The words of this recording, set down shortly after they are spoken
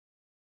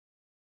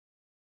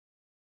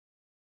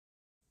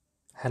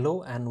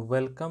Hello and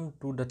welcome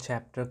to the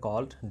chapter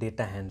called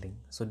data handling.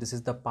 So this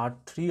is the part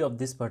 3 of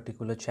this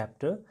particular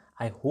chapter.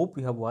 I hope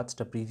you have watched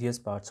the previous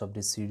parts of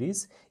this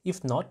series.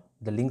 If not,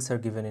 the links are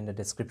given in the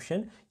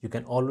description. You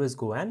can always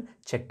go and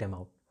check them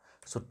out.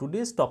 So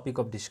today's topic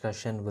of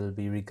discussion will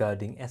be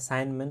regarding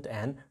assignment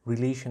and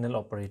relational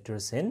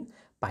operators in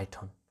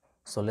Python.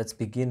 So let's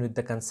begin with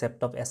the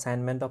concept of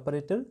assignment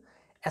operator.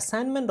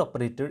 Assignment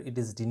operator, it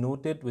is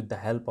denoted with the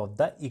help of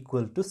the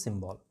equal to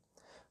symbol.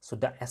 So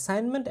the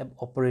assignment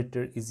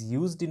operator is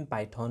used in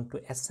Python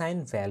to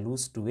assign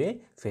values to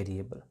a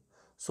variable.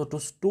 So to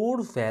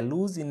store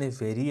values in a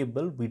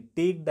variable, we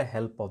take the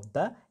help of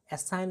the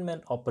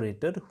assignment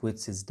operator,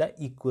 which is the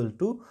equal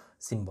to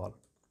symbol.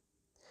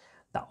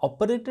 The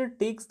operator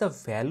takes the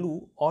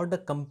value or the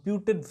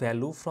computed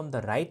value from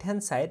the right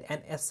hand side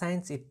and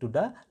assigns it to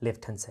the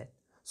left hand side.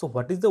 So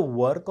what is the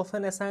work of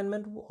an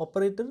assignment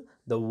operator?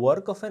 The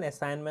work of an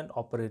assignment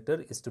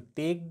operator is to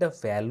take the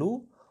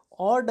value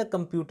or the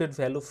computed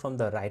value from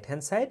the right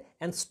hand side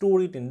and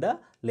store it in the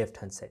left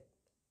hand side.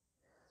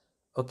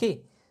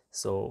 Okay,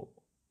 so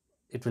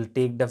it will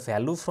take the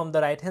value from the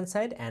right hand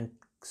side and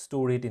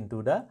store it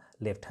into the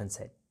left hand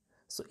side.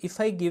 So if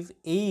I give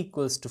a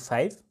equals to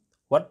 5,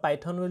 what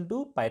Python will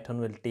do? Python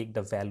will take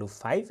the value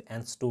 5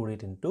 and store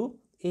it into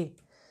a.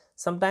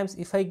 Sometimes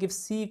if I give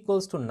c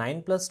equals to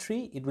 9 plus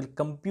 3, it will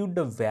compute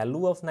the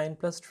value of 9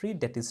 plus 3,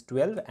 that is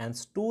 12, and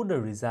store the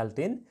result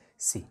in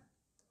c.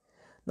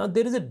 Now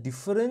there is a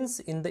difference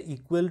in the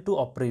equal to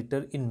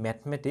operator in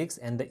mathematics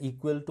and the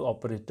equal to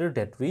operator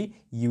that we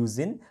use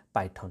in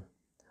Python.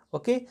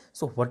 Okay,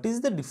 so what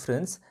is the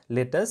difference?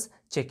 Let us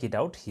check it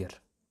out here.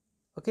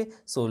 Okay,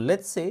 so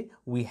let's say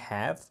we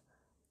have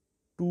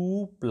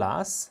 2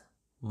 plus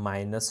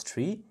minus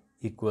 3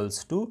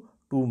 equals to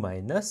 2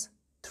 minus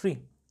 3.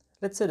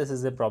 Let's say this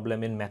is a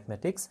problem in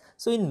mathematics.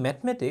 So in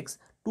mathematics,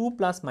 2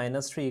 plus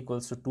minus 3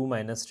 equals to 2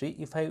 minus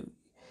 3.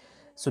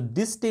 So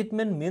this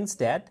statement means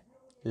that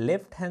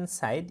left hand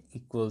side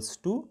equals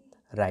to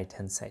right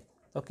hand side.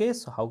 Okay,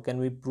 so how can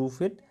we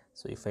prove it?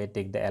 So if I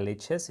take the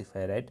LHS, if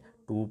I write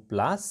 2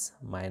 plus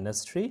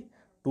minus 3,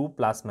 2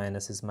 plus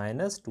minus is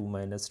minus, 2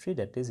 minus 3,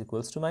 that is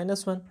equals to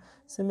minus 1.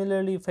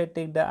 Similarly, if I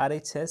take the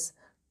RHS,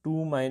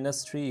 2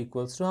 minus 3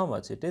 equals to how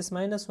much? It is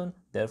minus 1.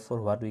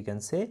 Therefore, what we can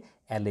say?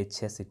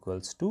 LHS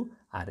equals to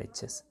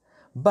RHS.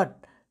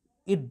 But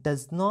it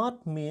does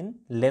not mean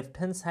left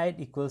hand side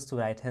equals to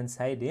right hand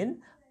side in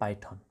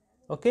Python.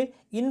 Okay,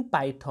 in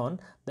Python,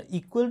 the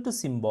equal to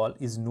symbol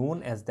is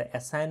known as the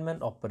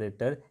assignment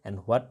operator,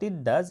 and what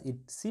it does, it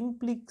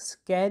simply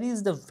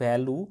carries the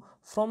value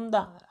from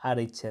the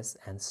RHS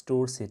and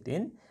stores it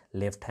in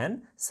left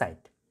hand side.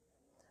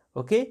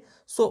 Okay,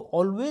 so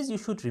always you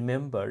should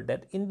remember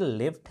that in the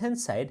left hand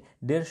side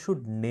there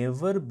should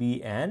never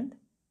be an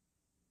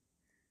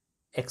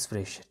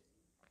expression.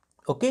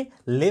 Okay,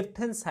 left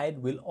hand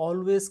side will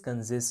always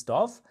consist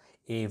of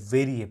a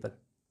variable.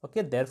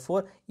 Okay,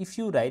 therefore if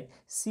you write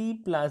c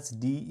plus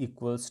d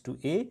equals to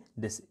a,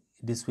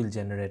 this will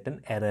generate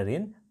an error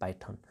in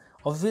Python.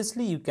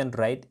 Obviously you can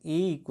write a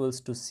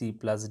equals to c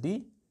plus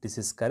d, this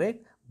is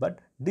correct, but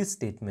this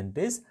statement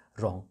is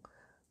wrong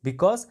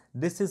because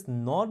this is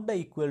not the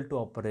equal to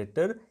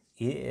operator.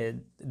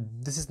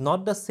 This is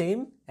not the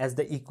same as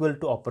the equal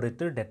to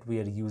operator that we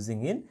are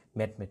using in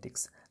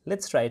mathematics.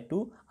 Let's try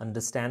to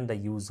understand the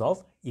use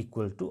of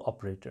equal to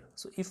operator.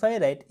 So if I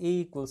write a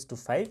equals to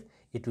 5,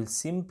 it will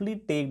simply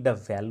take the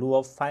value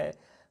of 5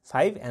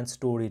 and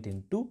store it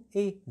into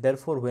a.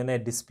 Therefore, when I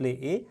display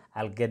a,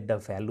 I'll get the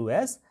value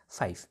as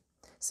 5.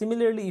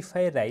 Similarly, if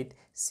I write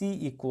c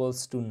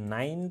equals to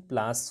 9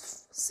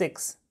 plus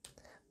 6,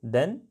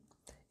 then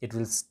it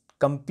will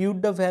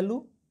compute the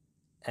value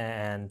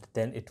and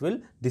then it will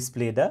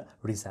display the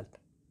result.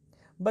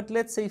 But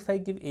let's say if I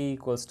give a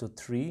equals to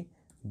 3,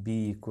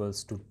 b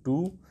equals to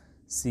 2,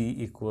 c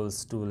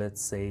equals to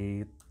let's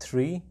say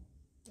 3,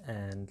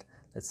 and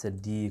let's say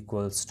d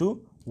equals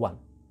to 1.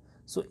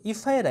 So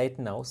if I write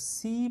now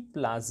c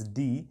plus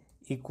d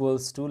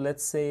equals to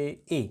let's say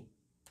a,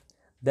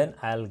 then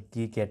I'll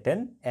get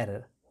an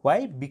error.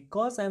 Why?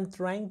 Because I'm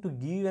trying to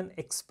give an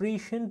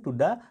expression to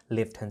the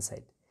left hand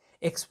side.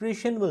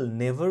 Expression will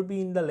never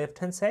be in the left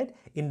hand side.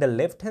 In the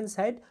left hand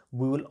side,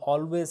 we will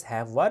always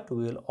have what?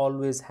 We will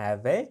always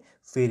have a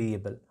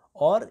variable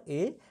or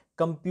a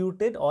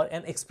computed or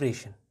an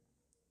expression.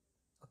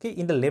 Okay,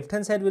 in the left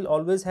hand side, we'll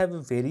always have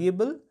a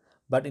variable,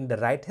 but in the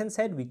right hand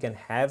side, we can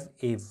have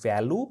a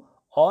value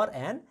or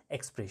an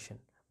expression.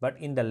 But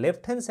in the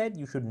left hand side,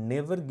 you should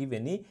never give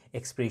any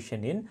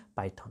expression in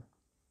Python.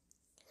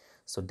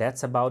 So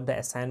that's about the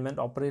assignment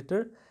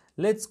operator.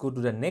 Let's go to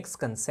the next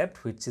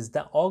concept, which is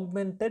the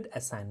augmented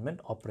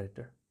assignment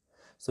operator.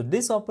 So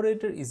this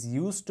operator is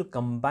used to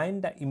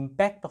combine the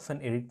impact of an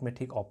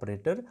arithmetic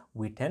operator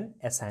with an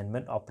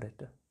assignment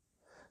operator.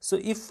 So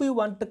if we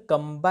want to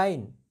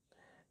combine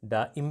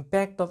the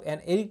impact of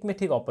an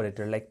arithmetic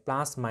operator like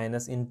plus,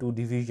 minus, into,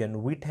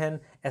 division with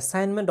an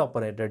assignment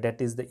operator,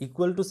 that is the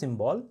equal to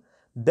symbol,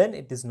 then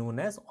it is known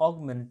as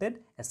augmented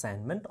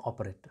assignment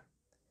operator.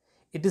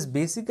 It is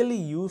basically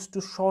used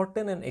to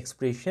shorten an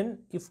expression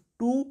if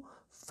two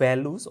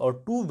values or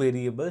two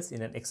variables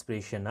in an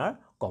expression are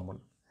common.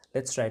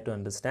 Let's try to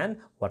understand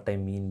what I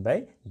mean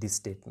by this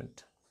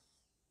statement.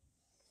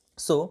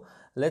 So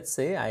let's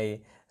say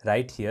I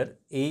write here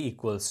a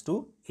equals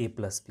to a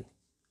plus b.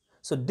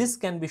 So this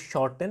can be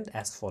shortened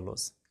as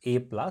follows: a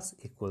plus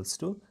equals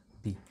to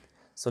b.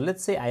 So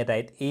let's say I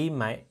write a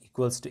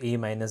equals to a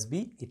minus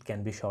b. It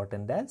can be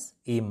shortened as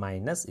a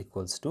minus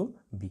equals to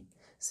b.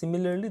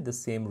 Similarly, the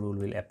same rule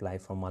will apply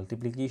for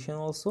multiplication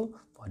also,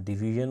 for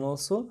division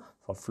also,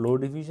 for floor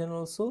division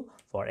also,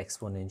 for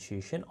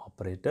exponentiation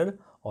operator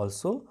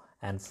also,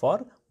 and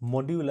for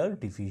modular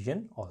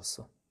division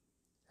also.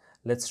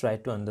 Let's try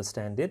to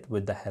understand it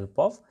with the help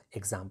of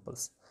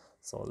examples.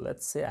 So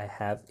let's say I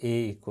have a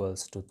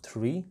equals to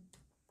 3,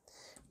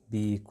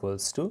 b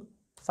equals to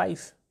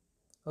 5.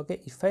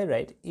 Okay, if I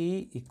write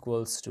a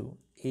equals to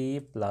a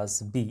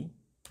plus b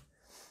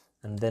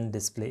and then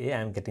display a,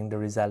 I am getting the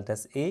result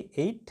as a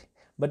 8.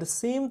 But the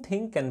same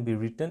thing can be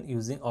written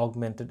using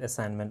augmented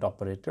assignment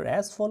operator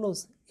as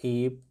follows: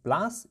 a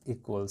plus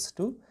equals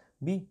to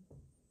b.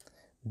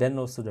 Then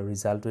also the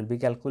result will be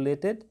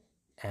calculated.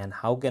 And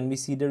how can we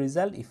see the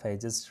result? If I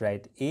just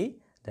write a,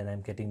 then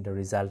I'm getting the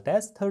result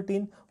as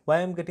 13.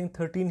 Why I'm getting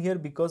 13 here?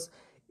 Because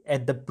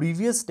at the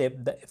previous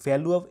step, the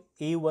value of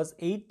a was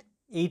 8.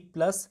 8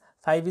 plus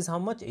 5 is how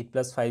much? 8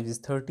 plus 5 is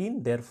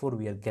 13. Therefore,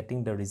 we are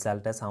getting the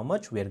result as how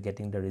much? We are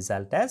getting the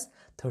result as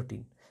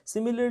 13.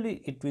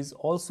 Similarly, it is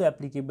also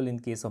applicable in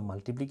case of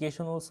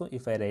multiplication also.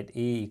 If I write a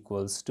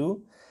equals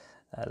to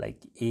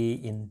like a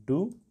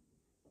into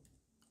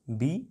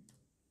b,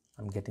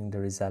 I'm getting the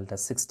result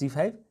as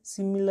 65.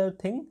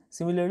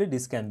 Similarly,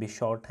 this can be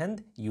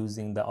shorthand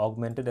using the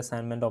augmented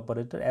assignment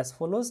operator as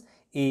follows: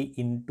 a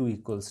into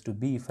equals to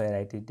b. If I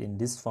write it in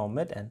this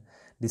format and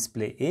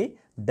display a,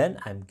 then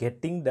I'm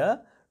getting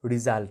the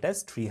result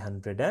as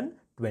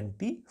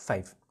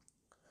 325.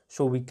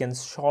 So we can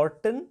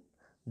shorten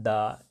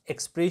the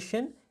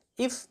expression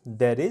if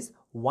there is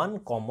one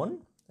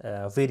common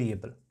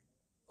variable.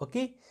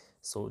 Okay,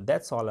 so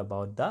that's all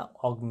about the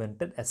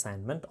augmented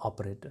assignment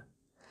operator.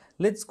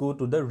 Let's go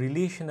to the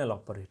relational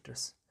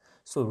operators.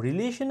 So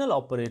relational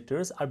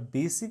operators are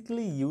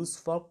basically used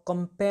for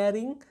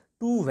comparing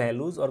two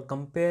values or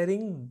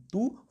comparing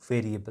two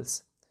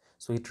variables.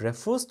 So it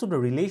refers to the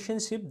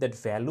relationship that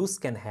values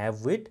can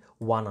have with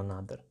one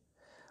another.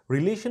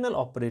 Relational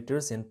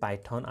operators in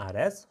Python are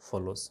as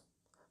follows.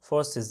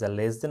 First is the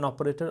less than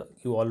operator.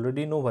 You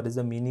already know what is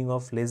the meaning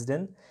of less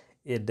than.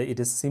 It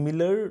is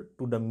similar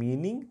to the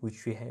meaning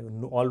which we have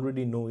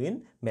already know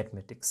in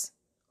mathematics.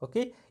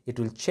 Okay, it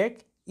will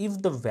check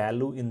if the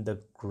value in the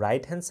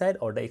right hand side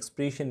or the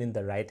expression in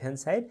the right hand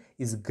side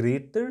is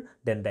greater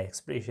than the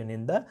expression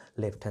in the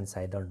left hand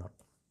side or not.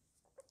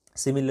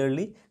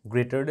 Similarly,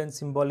 greater than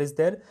symbol is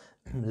there,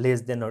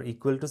 less than or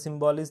equal to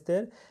symbol is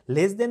there.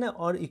 Less than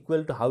or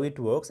equal to, how it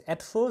works: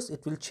 at first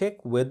it will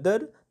check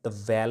whether the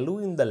value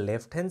in the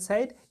left hand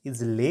side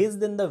is less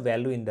than the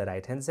value in the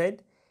right hand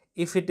side.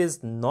 If it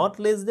is not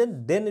less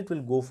than, then it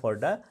will go for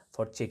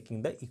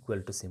checking the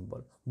equal to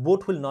symbol.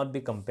 Both will not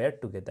be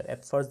compared together.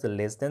 At first the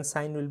less than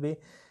sign will be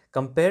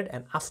compared,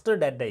 and after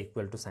that the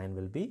equal to sign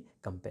will be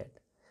compared.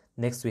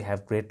 Next we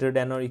have greater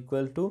than or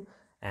equal to,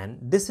 and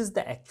this is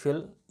the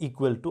actual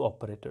equal to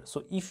operator.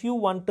 So if you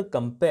want to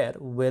compare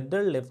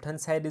whether left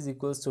hand side is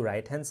equals to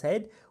right hand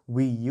side,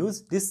 we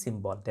use this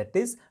symbol, that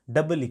is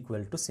double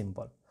equal to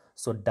symbol.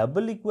 So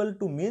double equal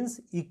to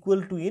means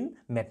equal to in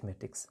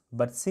mathematics,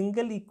 but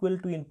single equal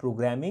to in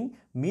programming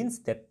means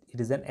that it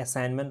is an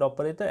assignment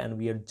operator and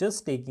we are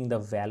just taking the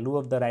value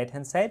of the right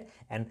hand side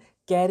and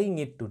carrying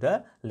it to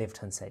the left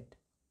hand side.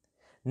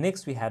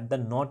 Next we have the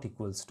not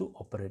equals to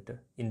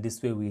operator. In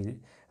this way we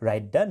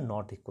write the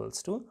not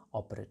equals to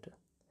operator.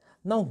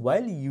 Now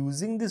while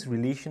using these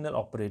relational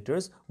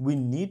operators, we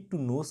need to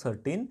know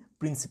certain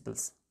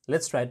principles.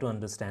 Let's try to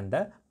understand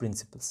the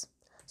principles.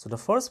 So the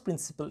first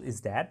principle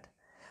is that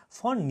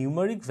for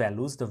numeric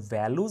values, the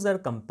values are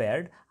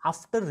compared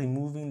after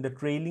removing the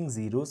trailing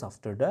zeros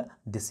after the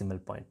decimal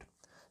point.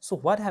 So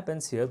what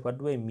happens here, what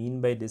do I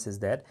mean by this is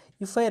that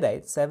if I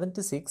write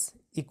 76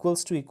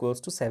 equals to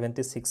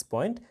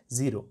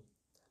 76.0,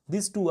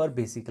 these two are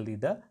basically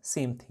the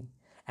same thing,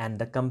 and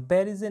the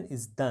comparison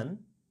is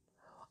done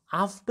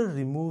after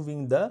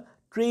removing the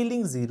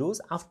trailing zeros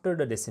after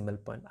the decimal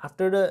point.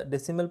 After the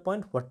decimal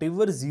point,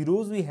 whatever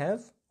zeros we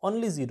have,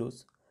 only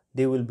zeros,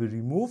 they will be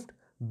removed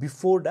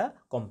before the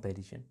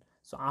comparison.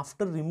 So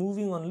after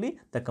removing only,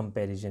 the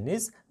comparison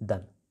is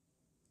done.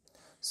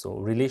 So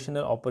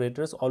relational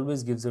operators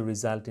always gives a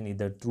result in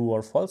either true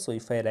or false. So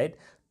if I write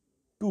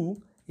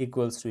 2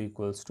 equals to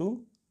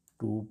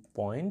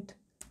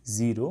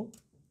 2.0,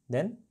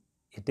 then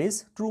it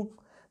is true.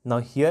 Now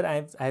here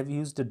I have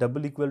used the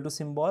double equal to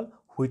symbol,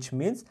 which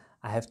means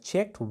I have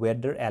checked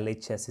whether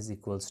LHS is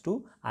equals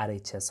to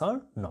RHS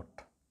or not.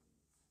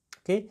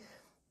 Okay,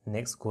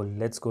 let's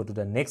go to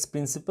the next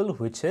principle,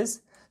 which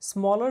is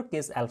smaller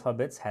case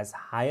alphabets has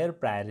higher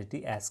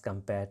priority as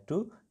compared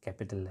to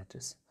capital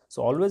letters.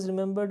 So always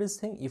remember this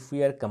thing, if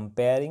we are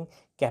comparing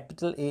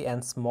capital A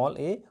and small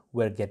a,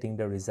 we are getting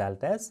the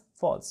result as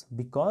false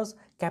because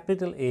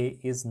capital A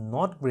is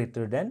not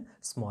greater than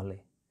small a,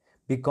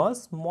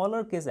 because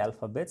smaller case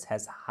alphabets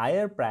has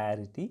higher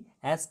priority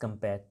as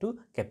compared to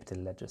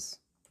capital letters.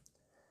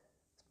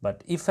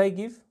 But if I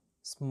give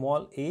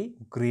small a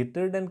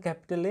greater than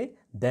capital A,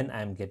 then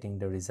I am getting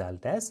the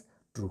result as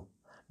true.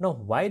 Now,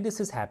 why this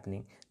is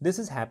happening? This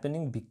is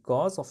happening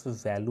because of a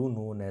value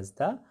known as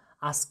the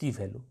ASCII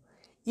value.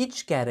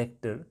 Each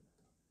character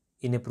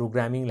in a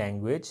programming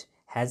language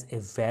has a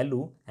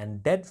value,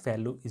 and that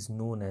value is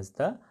known as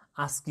the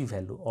ASCII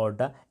value, or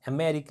the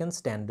American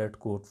Standard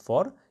Code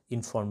for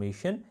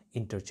Information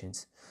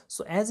Interchange.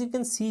 So as you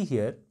can see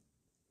here,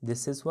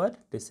 this is what?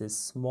 This is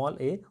small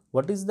a.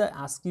 What is the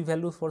ASCII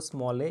value for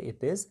small a?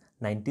 It is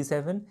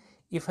 97.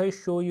 If I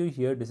show you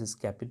here, this is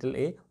capital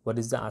A. What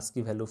is the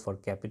ASCII value for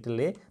capital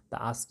A?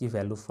 The ASCII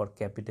value for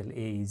capital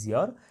A is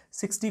your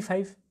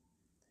 65.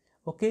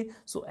 Okay,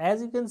 so as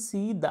you can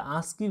see, the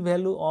ASCII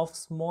value of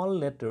small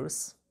letter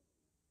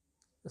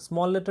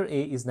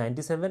A is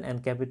 97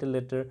 and capital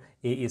letter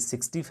A is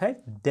 65.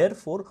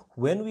 Therefore,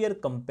 when we are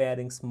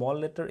comparing small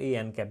letter A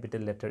and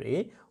capital letter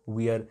A,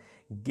 we are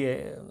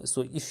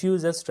so if you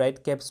just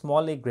write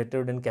small a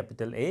greater than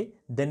capital A,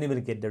 then you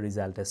will get the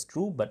result as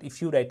true. But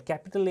if you write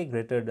capital A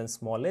greater than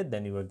small a,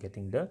 then you are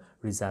getting the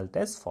result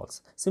as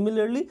false.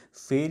 Similarly,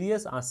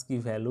 various ASCII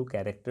value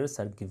characters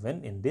are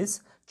given in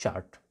this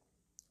chart.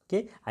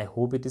 Okay, I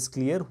hope it is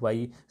clear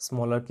why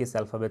smaller case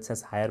alphabets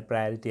has higher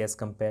priority as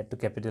compared to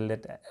capital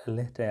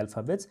letter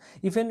alphabets.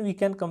 Even we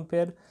can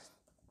compare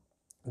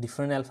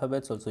different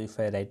alphabets also. If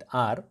I write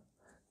R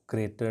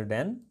greater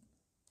than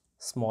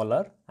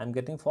smaller, I am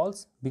getting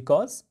false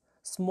because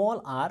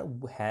small r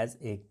has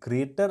a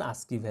greater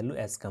ASCII value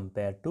as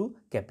compared to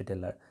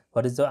capital R.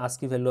 What is the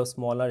ASCII value of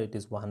small r? It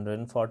is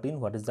 114.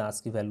 What is the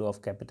ASCII value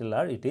of capital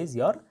R? It is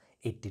your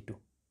 82.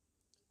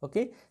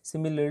 Okay,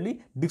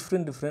 similarly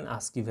different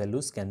ASCII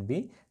values can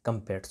be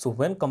compared. So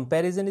when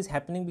comparison is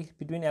happening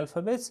between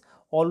alphabets,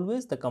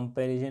 always the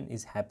comparison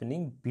is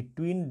happening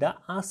between the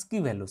ASCII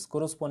values,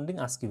 corresponding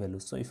ASCII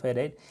values. So if I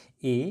write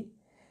a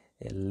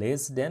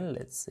less than,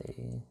 let's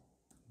say,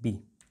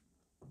 B,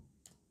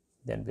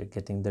 then we're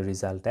getting the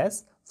result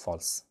as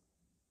false.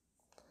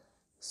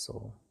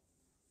 So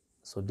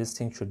this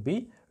thing should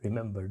be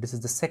remembered. This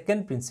is the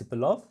second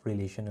principle of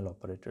relational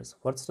operators.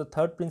 What's the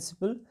third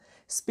principle?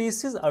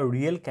 Spaces are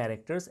real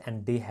characters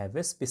and they have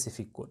a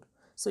specific code.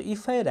 So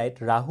if I write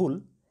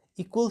Rahul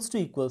equals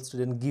to,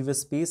 then give a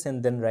space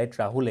and then write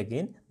Rahul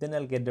again, then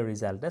I'll get the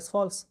result as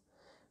false,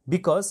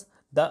 because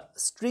the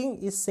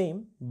string is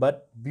same,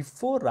 but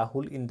before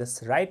Rahul in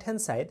this right hand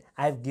side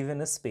I have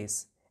given a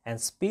space, and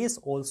space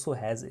also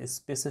has a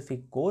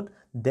specific code.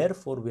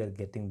 Therefore we are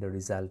getting the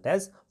result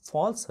as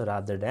false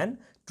rather than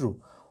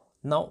true.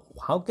 Now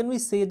how can we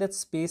say that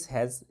space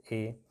has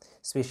a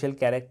special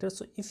character?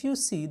 So if you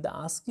see the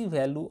ASCII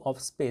value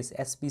of space,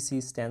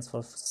 SPC stands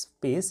for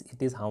space,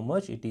 it is how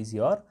much? It is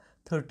your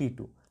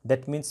 32.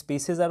 That means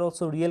spaces are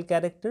also real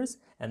characters,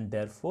 and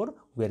therefore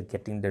we are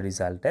getting the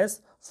result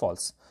as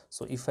false.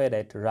 So if I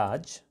write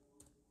Raj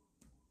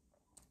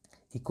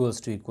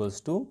equals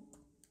to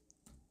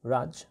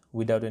Raj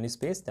without any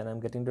space, then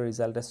I'm getting the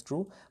result as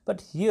true.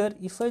 But here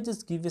if I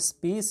just give a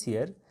space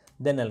here,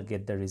 then I'll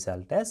get the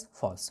result as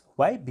false.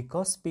 Why?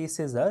 Because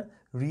spaces are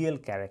real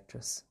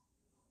characters.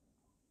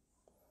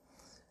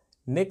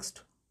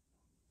 Next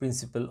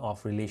principle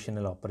of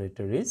relational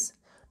operator is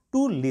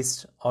two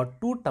lists or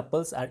two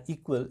tuples are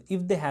equal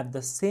if they have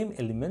the same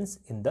elements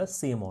in the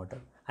same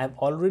order. I have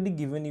already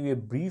given you a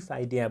brief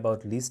idea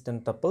about list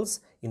and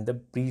tuples in the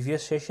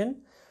previous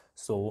session.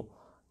 So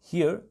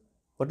here,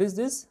 what is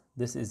this?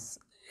 This is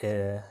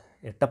a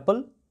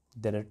tuple.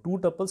 There are two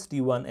tuples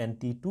T1 and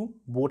T2,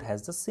 both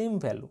has the same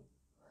value.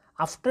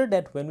 After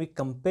that, when we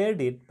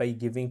compared it by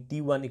giving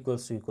T1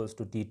 equals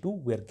to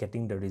T2, we are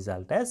getting the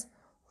result as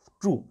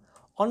true.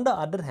 On the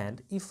other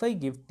hand, if I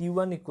give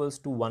T1 equals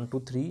to 1 to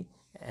 3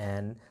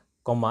 and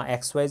comma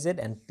xyz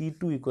and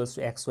T2 equals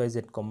to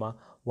xyz comma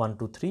 1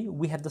 to 3,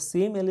 we have the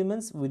same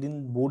elements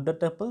within both the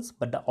tuples,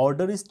 but the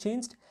order is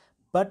changed.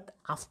 But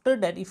after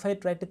that, if I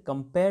try to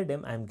compare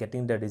them, I am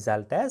getting the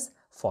result as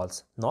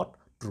false, not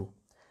true.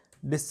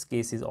 This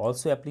case is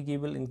also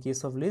applicable in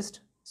case of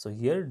list. So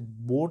here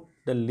both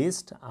the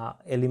list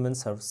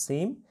elements are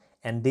same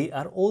and they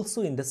are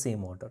also in the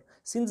same order.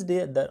 Since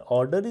the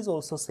order is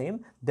also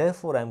same,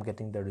 therefore I am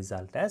getting the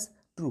result as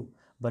true.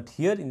 But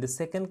here in the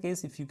second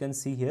case, if you can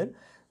see here,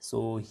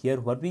 so here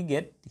what we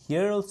get,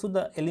 here also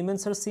the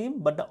elements are same,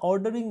 but the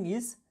ordering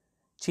is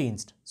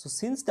changed. So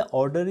since the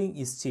ordering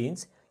is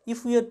changed,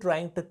 if we are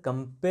trying to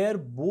compare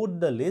both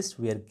the lists,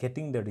 we are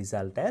getting the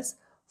result as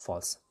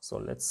false. So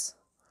let's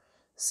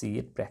see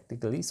it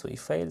practically. So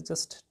if I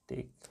just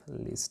take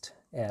list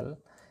L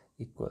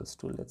equals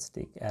to, let's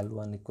take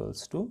L1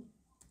 equals to,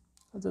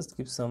 I'll just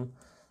give some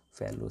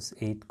values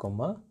 8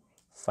 comma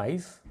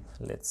 5.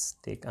 Let's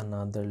take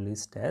another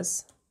list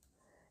as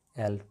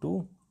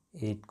L2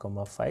 8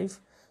 comma 5.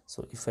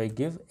 So if I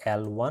give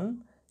L1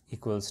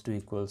 equals to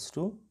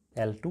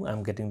L2,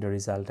 I'm getting the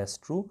result as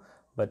true.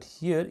 But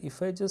here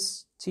if I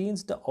just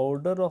change the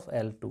order of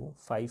L2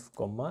 5,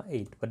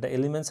 8, but the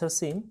elements are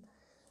same,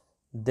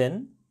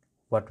 then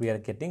what we are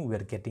getting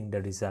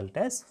the result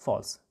as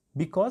false,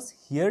 because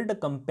here the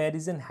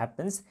comparison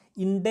happens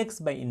index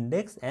by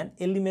index and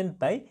element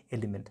by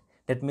element.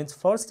 That means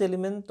first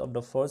element of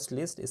the first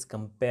list is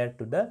compared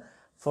to the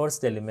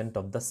first element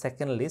of the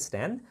second list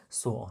and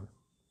so on.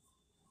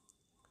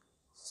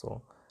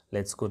 So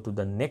let's go to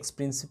the next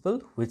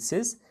principle, which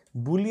says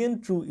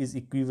Boolean true is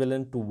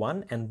equivalent to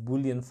 1 and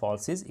Boolean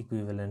false is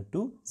equivalent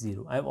to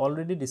 0. I have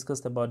already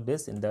discussed about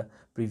this in the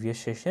previous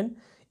session.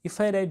 If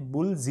I write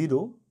bool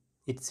 0,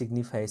 it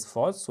signifies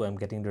false, so I am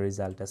getting the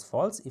result as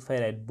false. If I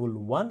write bool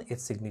 1, it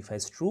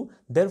signifies true,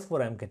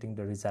 therefore I am getting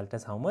the result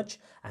as how much?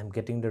 I am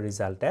getting the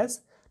result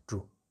as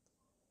true.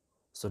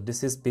 So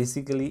this is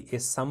basically a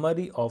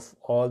summary of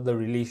all the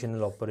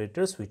relational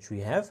operators which we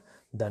have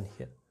done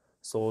here.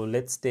 So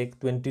let's take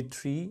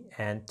 23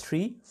 and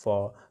 3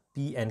 for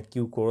P and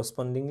Q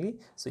correspondingly.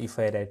 So if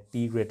I write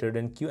P greater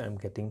than Q, I'm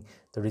getting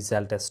the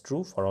result as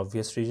true for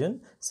obvious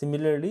reason.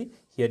 Similarly,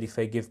 here if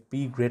I give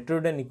P greater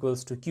than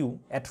equals to Q,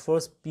 at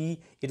first P,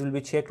 it will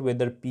be checked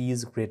whether P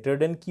is greater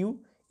than Q.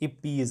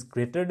 If P is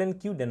greater than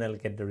Q, then I'll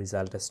get the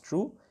result as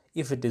true.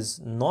 If it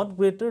is not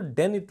greater,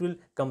 then it will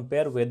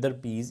compare whether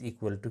P is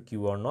equal to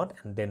Q or not,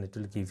 and then it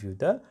will give you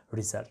the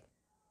result.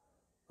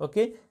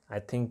 Okay, I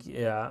think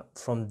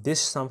from this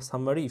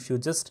summary, if you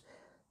just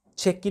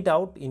check it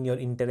out in your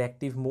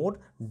interactive mode,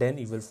 then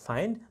you will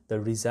find the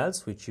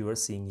results which you are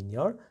seeing in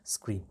your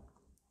screen.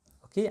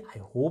 Okay, I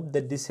hope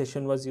that this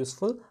session was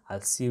useful.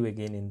 I'll see you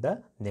again in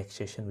the next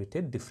session with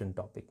a different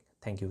topic.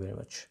 Thank you very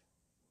much.